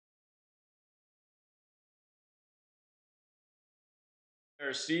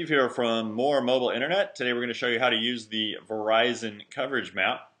There's Steve here from More Mobile Internet. Today we're going to show you how to use the Verizon coverage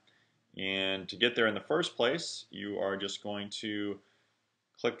map. And to get there in the first place, you are just going to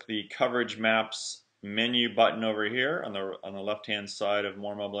click the coverage maps menu button over here on the left-hand side of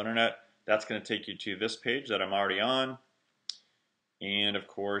More Mobile Internet. That's going to take you to this page that I'm already on. And of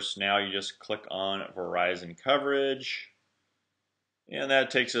course, now you just click on Verizon coverage. And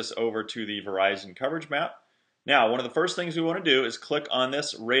that takes us over to the Verizon coverage map. Now, one of the first things we want to do is click on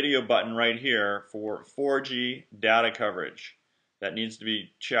this radio button right here for 4G data coverage. That needs to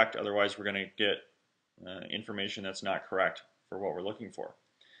be checked, otherwise we're going to get information that's not correct for what we're looking for.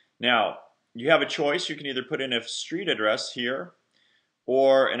 Now, you have a choice. You can either put in a street address here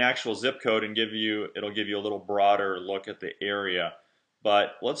or an actual zip code and it'll give you a little broader look at the area.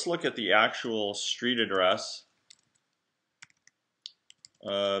 But let's look at the actual street address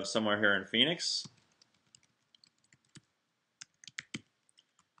of somewhere here in Phoenix.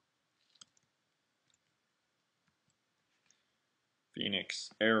 Phoenix,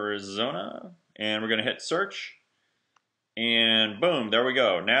 Arizona, and we're going to hit search, and boom, there we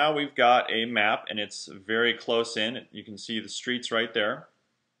go. Now we've got a map, and it's very close in. You can see the streets right there.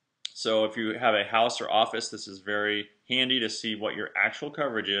 So if you have a house or office, this is very handy to see what your actual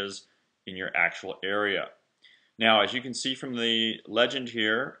coverage is in your actual area. Now, as you can see from the legend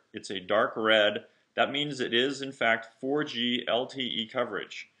here, it's a dark red. That means it is, in fact, 4G LTE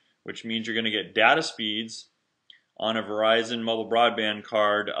coverage, which means you're going to get data speeds on a Verizon mobile broadband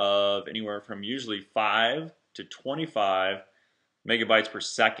card of anywhere from usually 5 to 25 megabytes per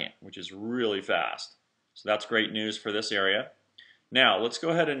second, which is really fast. So that's great news for this area. Now let's go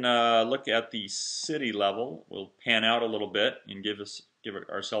ahead and look at the city level. We'll pan out a little bit and give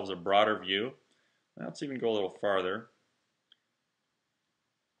ourselves a broader view. Let's even go a little farther.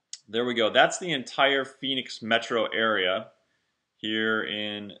 There we go. That's the entire Phoenix metro area here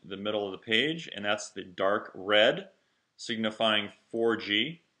in the middle of the page, and that's the dark red signifying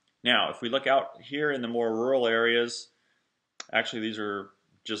 4G. Now, if we look out here in the more rural areas, actually these are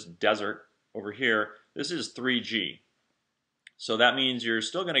just desert over here, this is 3G. So that means you're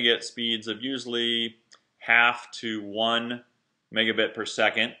still going to get speeds of usually half to 1 megabit per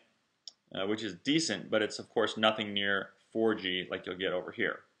second, which is decent, but it's of course nothing near 4G like you'll get over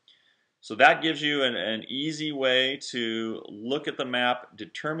here. So that gives you an easy way to look at the map,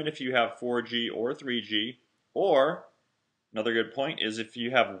 determine if you have 4G or 3G, or another good point is if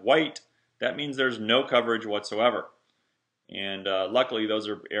you have white, that means there's no coverage whatsoever. And luckily those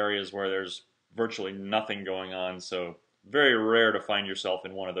are areas where there's virtually nothing going on, so very rare to find yourself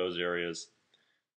in one of those areas.